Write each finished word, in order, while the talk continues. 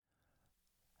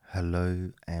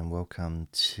Hello and welcome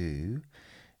to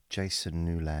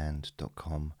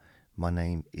jasonnewland.com. My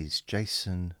name is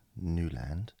Jason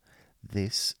Newland.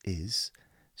 This is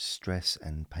Stress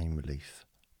and Pain Relief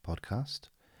Podcast.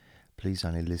 Please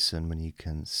only listen when you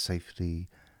can safely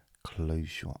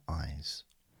close your eyes.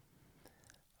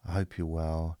 I hope you're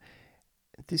well.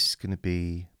 This is going to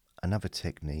be another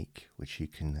technique which you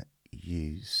can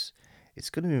use. It's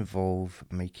going to involve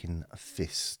making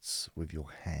fists with your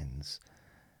hands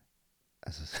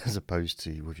as opposed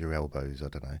to with your elbows, I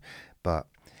don't know. But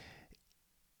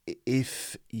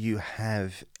if you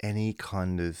have any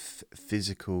kind of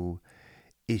physical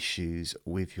issues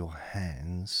with your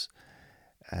hands,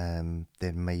 then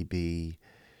maybe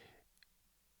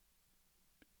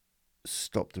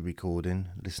stop the recording,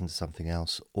 listen to something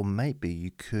else, or maybe you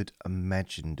could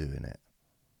imagine doing it.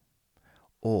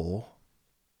 Or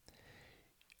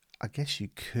I guess you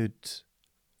could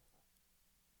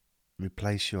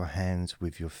replace your hands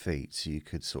with your feet, so you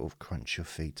could sort of crunch your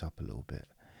feet up a little bit.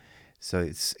 So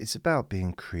it's about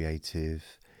being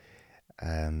creative.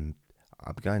 I'm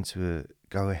going to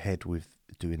go ahead with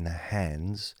doing the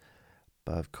hands,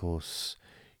 but of course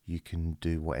you can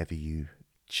do whatever you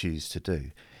choose to do.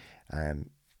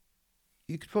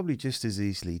 You could probably just as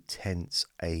easily tense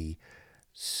a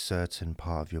certain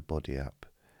part of your body up,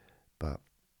 but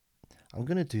I'm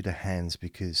going to do the hands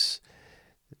because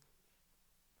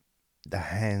the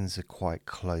hands are quite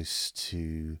close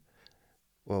to,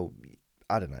 well,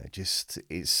 I don't know,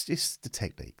 it's just the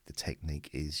technique. The technique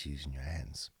is using your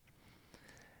hands.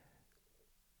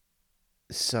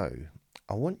 So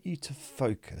I want you to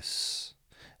focus,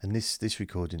 and this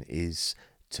recording is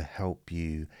to help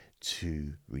you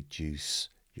to reduce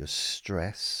your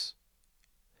stress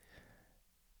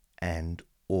and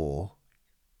or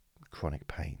chronic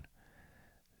pain.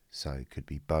 So it could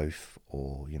be both,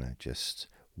 or just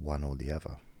one or the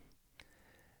other.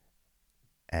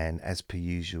 And as per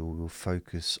usual, we'll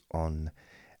focus on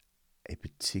a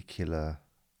particular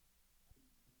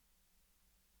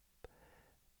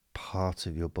part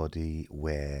of your body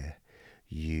where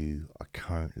you are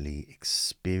currently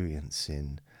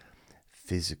experiencing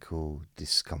physical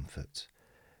discomfort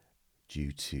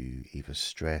due to either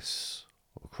stress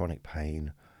or chronic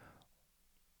pain,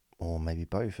 or maybe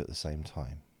both at the same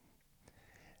time.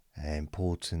 And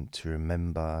important to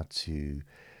remember to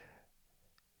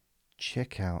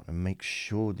check out and make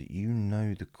sure that you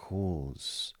know the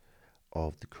cause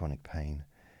of the chronic pain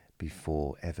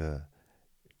before ever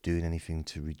doing anything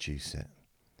to reduce it.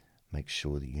 Make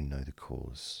sure that you know the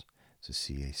cause, to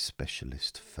see a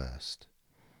specialist first.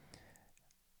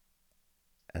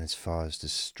 And as far as the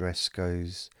stress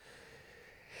goes,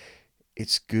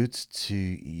 it's good to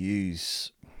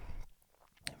use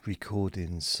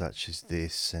recordings such as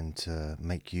this and to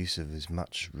make use of as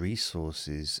much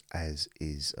resources as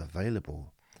is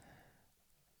available.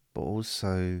 But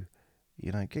also,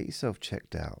 get yourself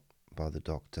checked out by the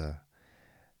doctor.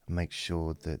 Make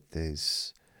sure that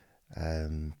there's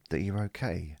that you're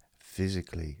okay,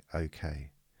 physically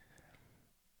okay.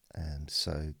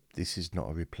 So this is not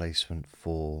a replacement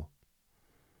for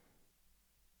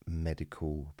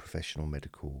professional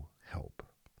medical help.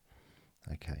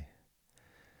 Okay.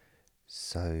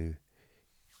 So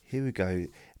here we go.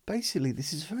 Basically,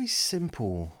 this is very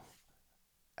simple,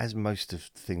 as most of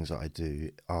the things that I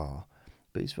do are,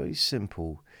 but it's very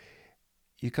simple.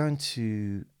 You're going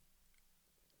to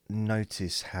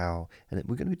notice how, and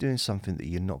we're going to be doing something that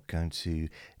you're not going to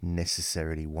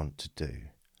necessarily want to do.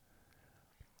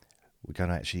 We're going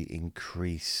to actually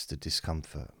increase the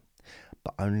discomfort,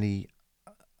 but only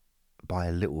by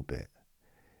a little bit.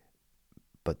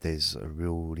 But there's a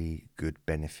really good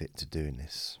benefit to doing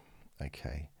this.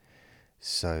 Okay,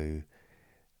 so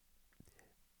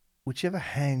whichever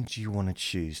hand you want to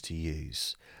choose to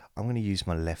use, I'm going to use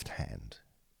my left hand.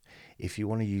 If you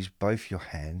want to use both your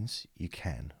hands, you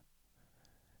can.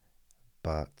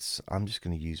 But I'm just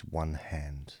going to use one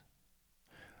hand.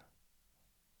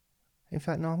 In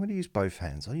fact, no, I'm going to use both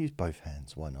hands. I'll use both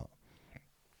hands. Why not?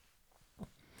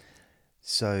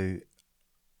 So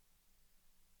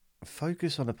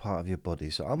focus on a part of your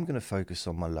body. So I'm going to focus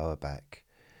on my lower back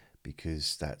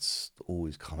because that's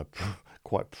always kind of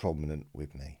quite prominent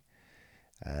with me.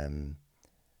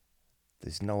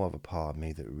 There's no other part of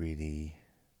me that really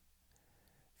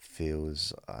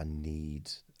feels I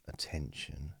need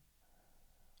attention.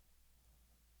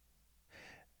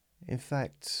 In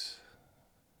fact,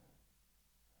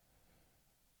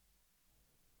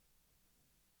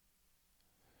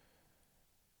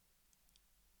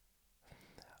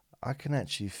 I can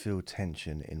actually feel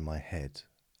tension in my head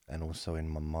and also in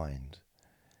my mind.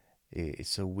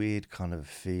 It's a weird kind of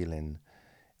feeling,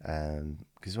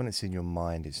 Because when it's in your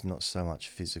mind, it's not so much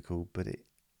physical, but it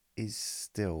is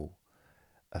still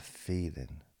a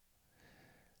feeling.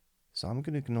 So I'm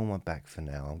going to ignore my back for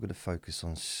now. I'm going to focus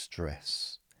on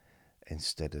stress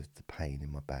instead of the pain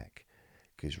in my back.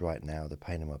 Because right now, the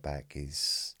pain in my back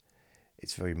it's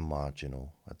very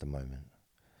marginal at the moment.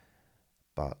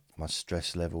 But my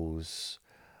stress levels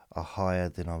are higher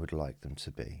than I would like them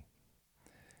to be.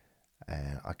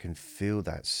 And I can feel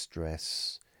that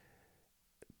stress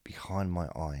behind my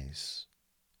eyes,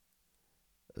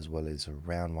 as well as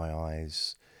around my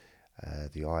eyes,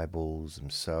 the eyeballs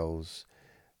themselves,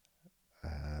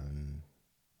 um,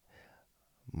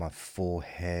 my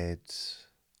forehead,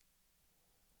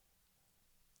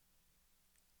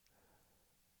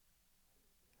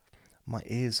 my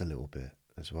ears a little bit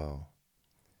as well.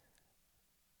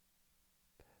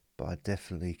 But I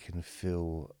definitely can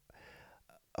feel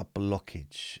a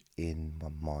blockage in my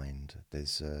mind.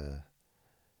 There's a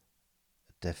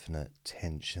definite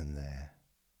tension there.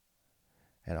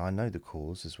 And I know the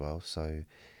cause as well, so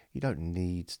you don't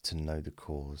need to know the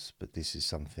cause, but this is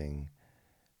something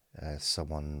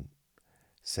someone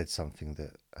said something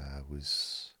that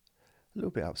was a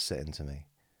little bit upsetting to me.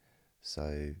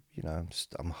 So,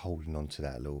 I'm holding on to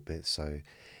that a little bit, so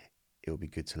it'll be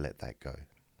good to let that go.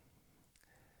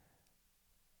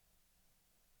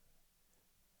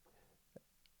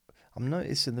 I'm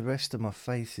noticing the rest of my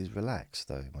face is relaxed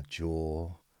though. My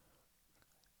jaw,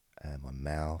 my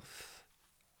mouth,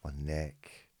 my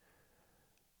neck,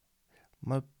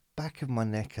 my back of my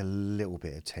neck, a little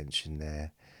bit of tension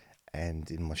there, and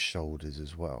in my shoulders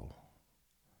as well.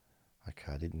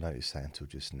 Okay, I didn't notice that until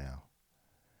just now.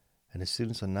 And as soon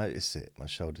as I notice it, my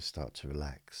shoulders start to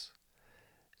relax.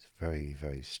 It's very,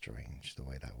 very strange the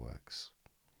way that works.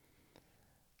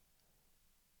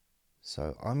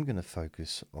 So I'm going to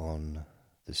focus on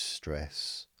the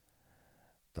stress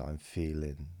that I'm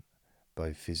feeling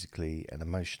both physically and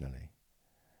emotionally.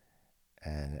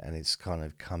 And it's kind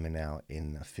of coming out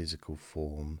in a physical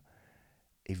form.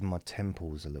 Even my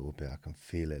temples a little bit, I can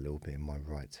feel it a little bit in my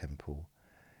right temple.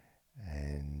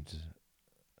 And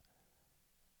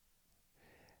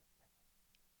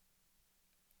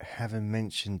having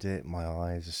mentioned it, my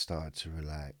eyes have started to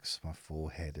relax, my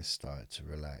forehead has started to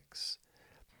relax.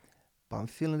 But I'm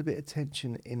feeling a bit of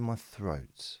tension in my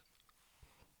throat.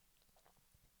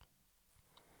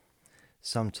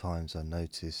 Sometimes I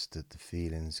notice that the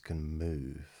feelings can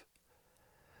move.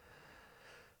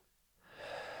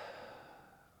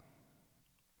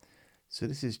 So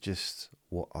this is just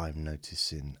what I'm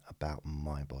noticing about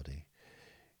my body.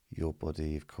 Your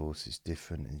body, of course, is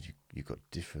different, and you've got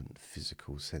different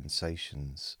physical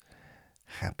sensations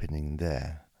happening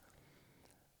there.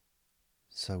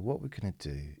 So what we're going to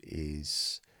do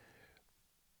is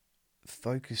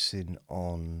focusing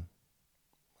on,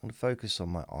 I'm going to focus on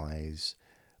my eyes,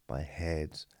 my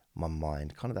head, my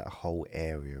mind, kind of that whole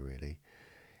area really.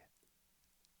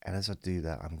 And as I do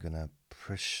that, I'm going to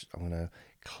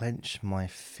clench my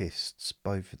fists,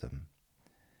 both of them.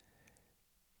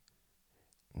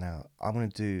 Now, I'm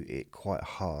going to do it quite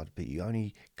hard, but you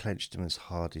only clench them as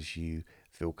hard as you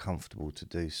feel comfortable to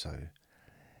do so.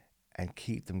 And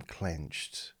keep them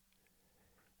clenched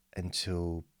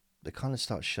until they kind of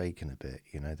start shaking a bit.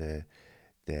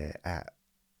 They're at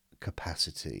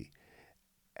capacity,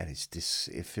 and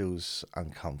it feels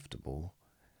uncomfortable.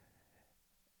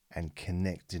 And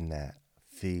connecting that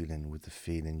feeling with the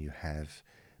feeling you have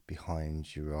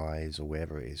behind your eyes or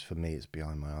wherever it is. For me, it's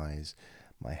behind my eyes,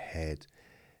 my head.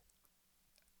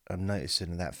 I'm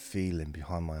noticing that feeling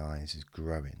behind my eyes is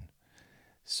growing.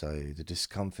 So the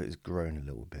discomfort is growing a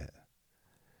little bit.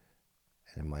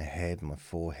 And in my head, my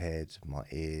forehead, my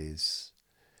ears,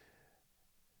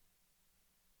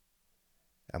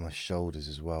 and my shoulders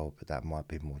as well, but that might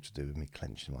be more to do with me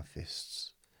clenching my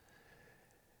fists.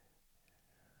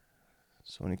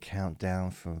 So when you count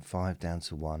down from 5 down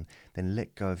to 1, then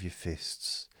let go of your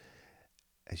fists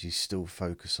as you still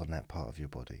focus on that part of your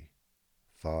body.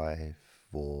 5,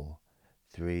 4,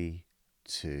 3,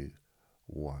 2,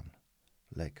 1.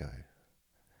 Let go.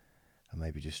 And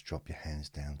maybe just drop your hands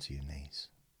down to your knees.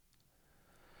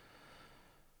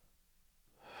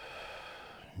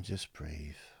 And just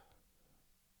breathe.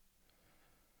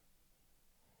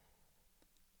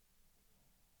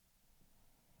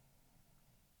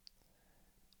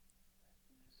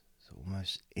 So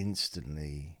almost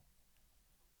instantly,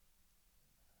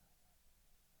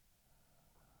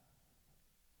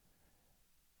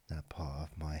 that part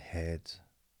of my head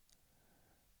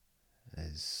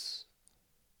has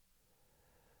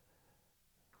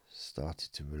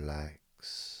started to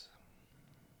relax,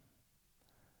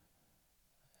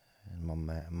 and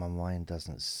my mind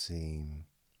doesn't seem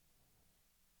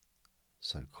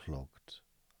so clogged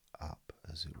up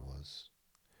as it was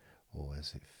or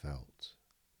as it felt.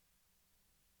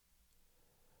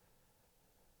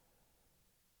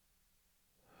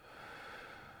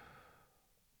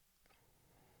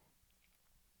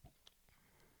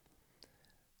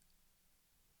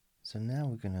 So now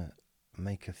we're going to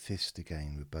make a fist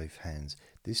again with both hands.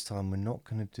 This time we're not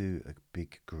going to do a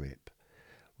big grip.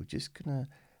 We're just going to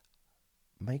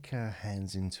make our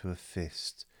hands into a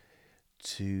fist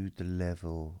to the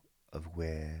level of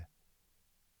where,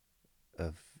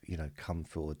 of,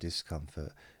 comfort or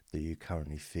discomfort that you're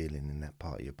currently feeling in that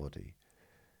part of your body.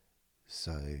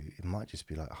 So it might just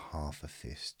be like half a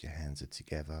fist, your hands are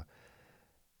together,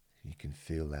 you can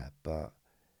feel that, but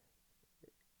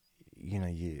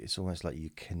it's almost like you're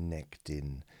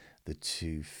connecting the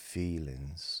two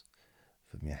feelings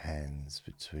from your hands,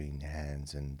 between your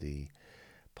hands and the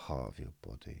part of your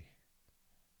body,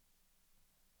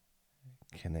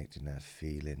 connecting that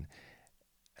feeling.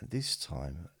 And this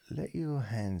time, let your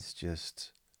hands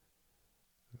just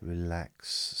relax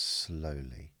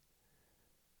slowly.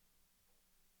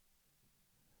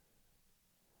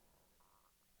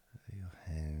 Let your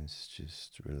hands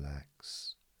just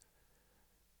relax,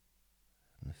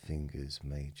 and the fingers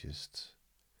may just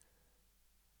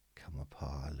come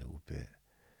apart a little bit,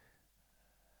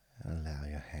 and allow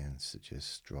your hands to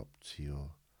just drop to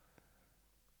your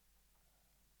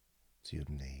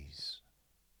knees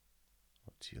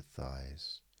or to your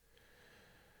thighs.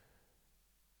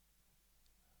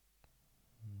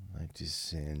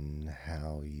 Noticing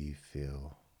how you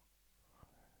feel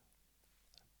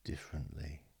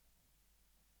differently.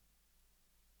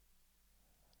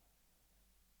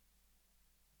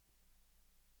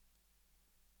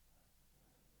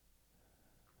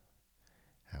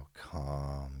 How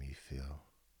calm you feel.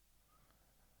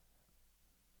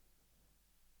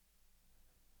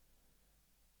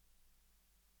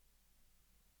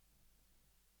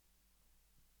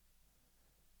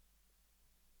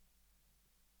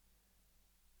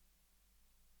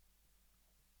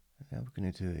 And now we're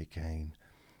going to do it again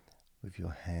with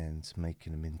your hands,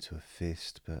 making them into a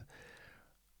fist, but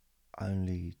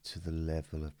only to the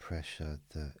level of pressure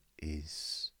that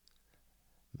is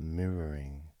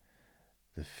mirroring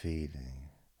the feeling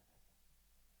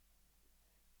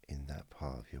in that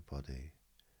part of your body.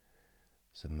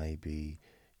 So maybe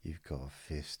you've got a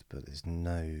fist, but there's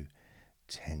no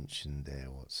tension there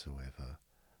whatsoever.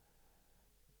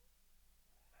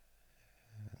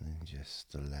 And then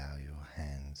just allow your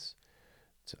hands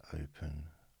to open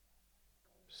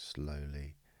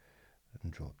slowly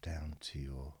and drop down to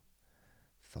your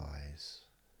thighs.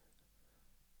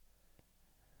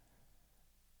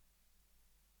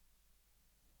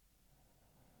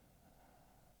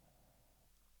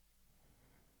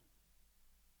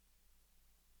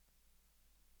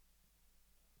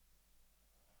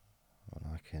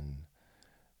 And I can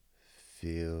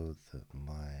feel that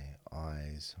my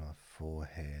eyes, my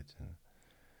forehead, and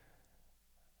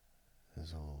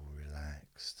is all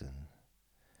relaxed, and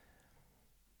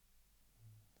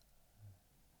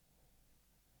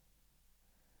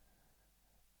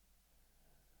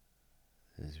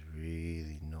there's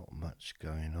really not much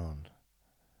going on.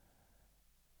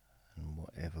 And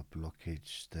whatever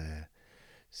blockage there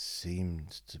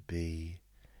seemed to be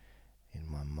in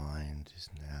my mind is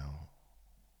now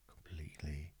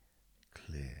completely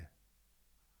clear.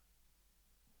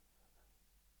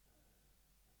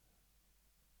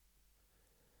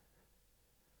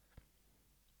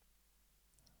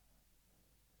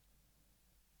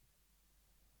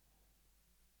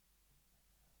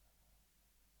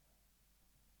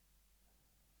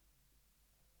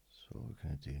 So what we're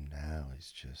going to do now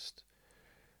is just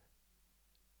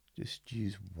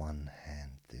use one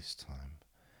hand this time.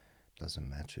 Doesn't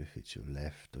matter if it's your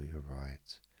left or your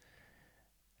right.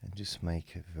 And just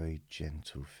make a very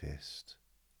gentle fist,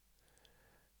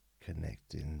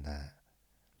 connecting that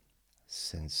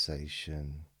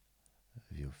sensation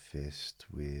of your fist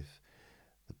with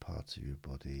the part of your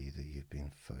body that you've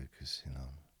been focusing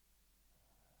on.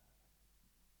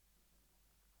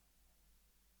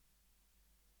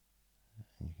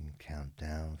 And you can count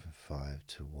down from 5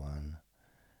 to 1.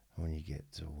 And when you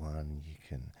get to 1, you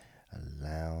can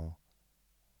allow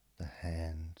the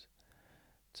hand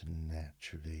to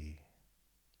naturally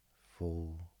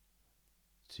fall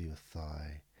to your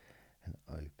thigh and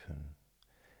open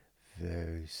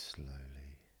very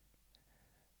slowly,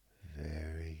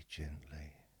 very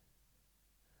gently.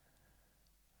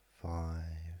 5,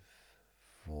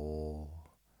 4,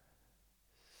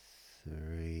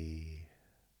 3,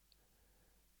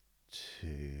 2,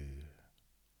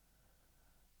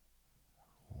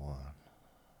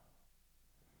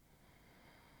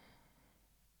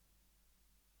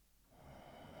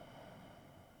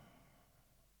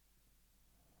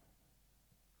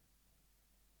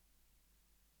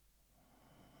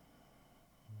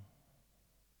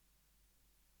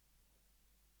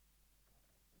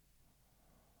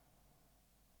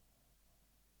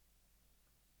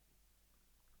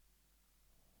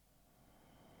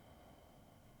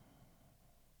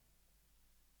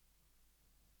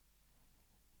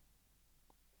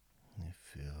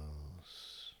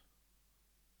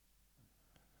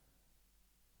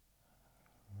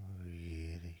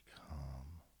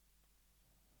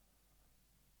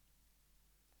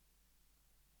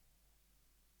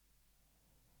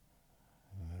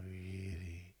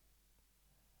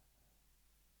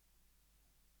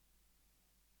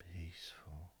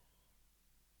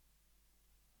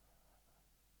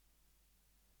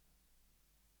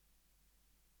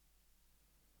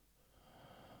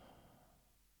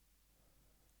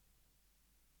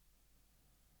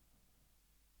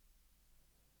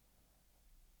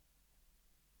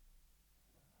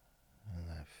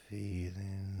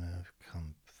 feeling of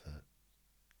comfort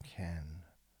can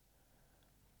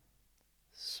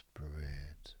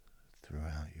spread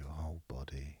throughout your whole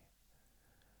body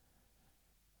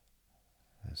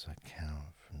as I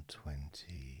count from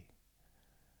 20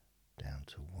 down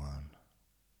to 1.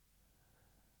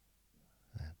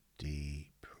 That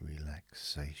deep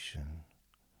relaxation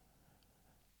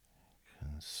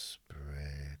can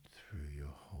spread through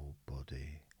your whole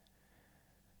body,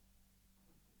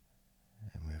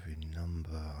 and with every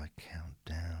number I count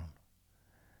down,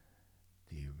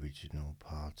 the original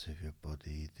part of your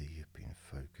body that you've been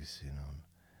focusing on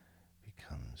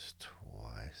becomes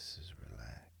twice as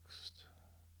relaxed,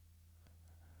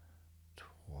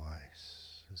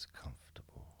 twice as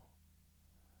comfortable.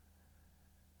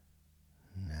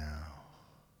 Now,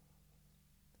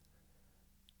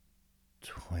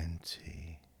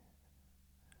 20,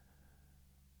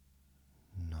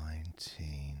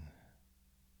 19,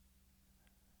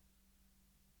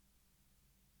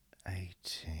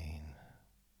 18,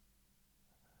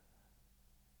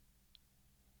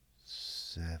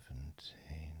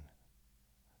 17,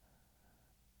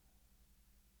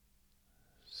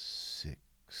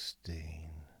 16,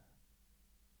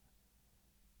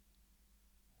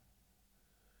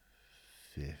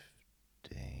 15,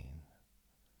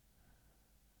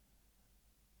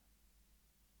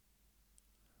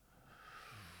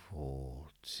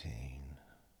 14,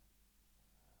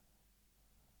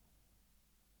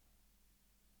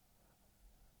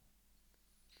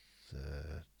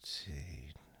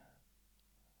 13,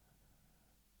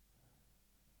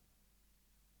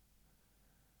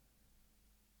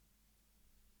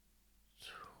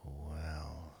 12,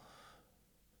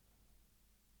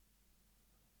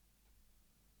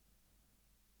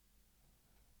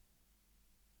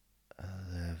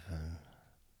 11,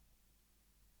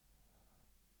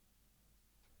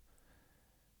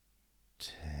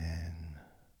 10,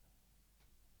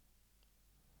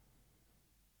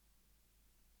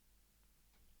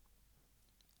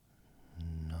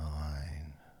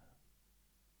 9,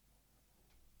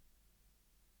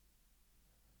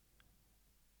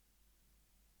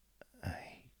 8,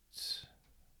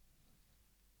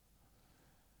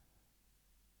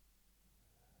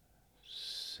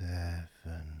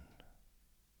 7,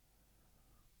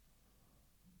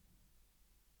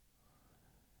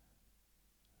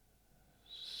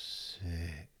 6,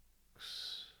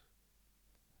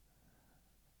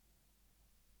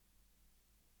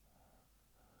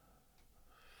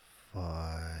 5,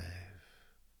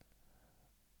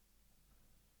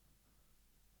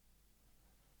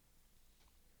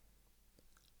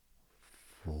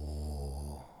 4, 3,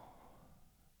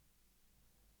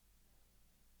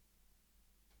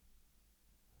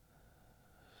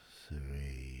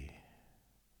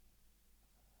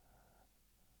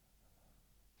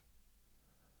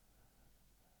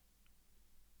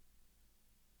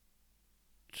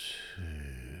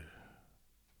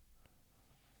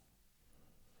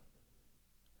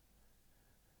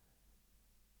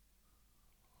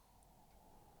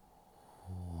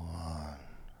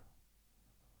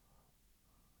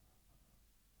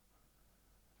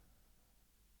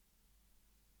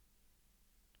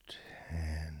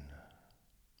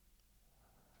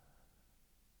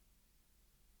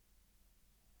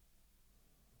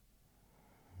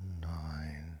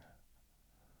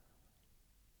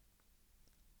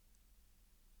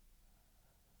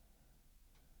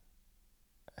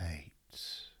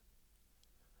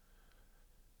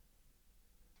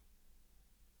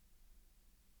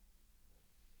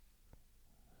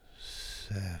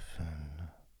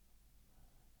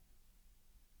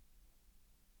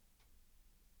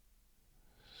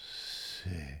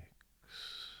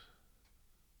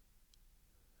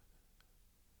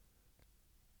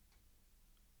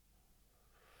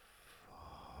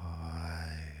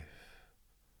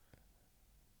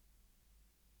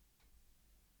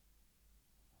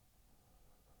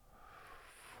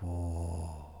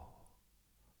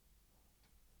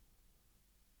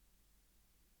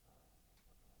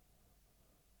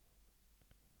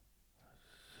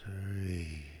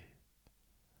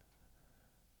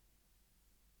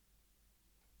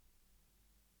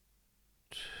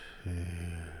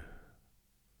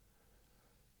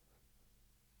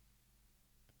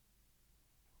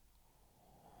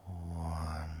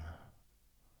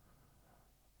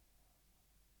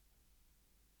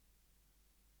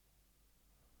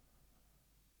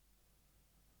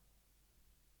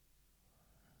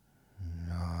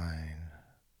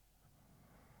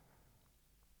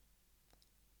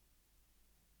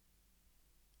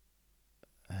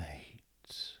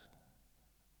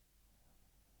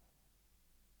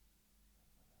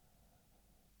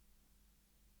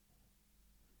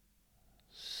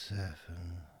 7,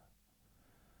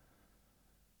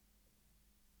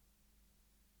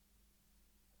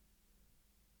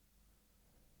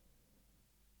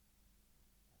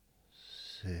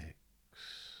 6,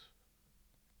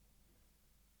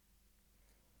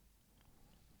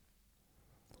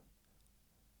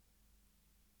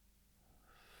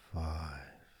 5,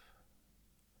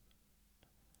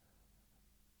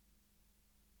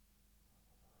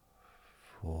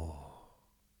 4,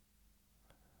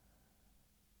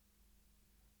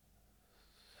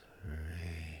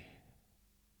 3,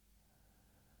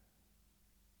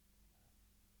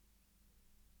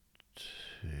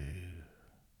 2,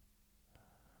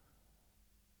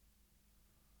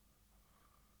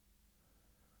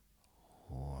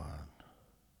 1,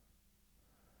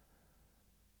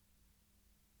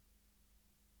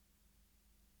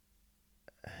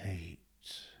 8,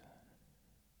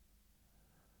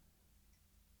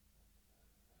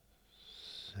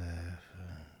 7,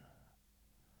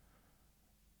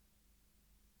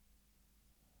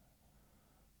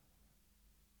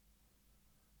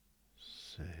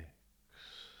 6,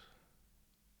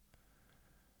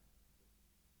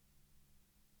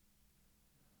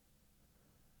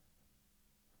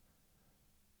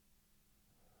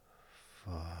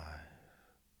 5,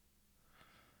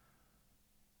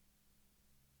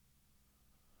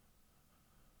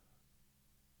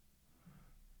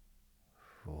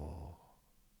 4,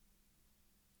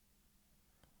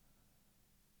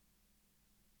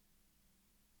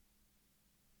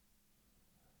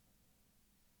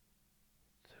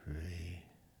 3,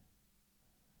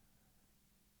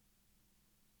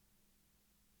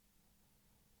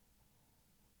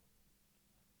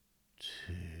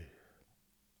 2,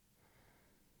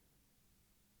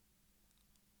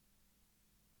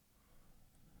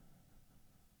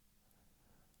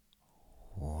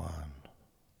 1,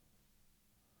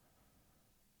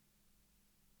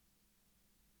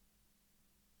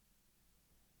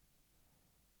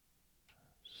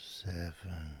 7,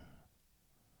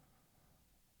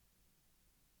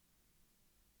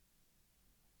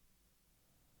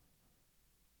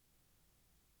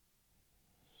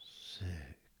 6,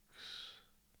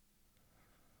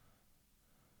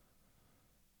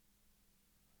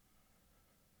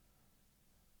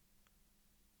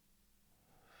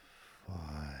 5,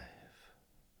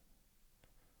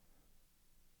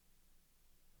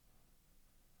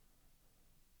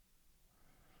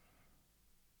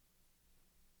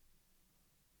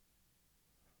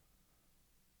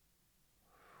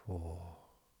 4,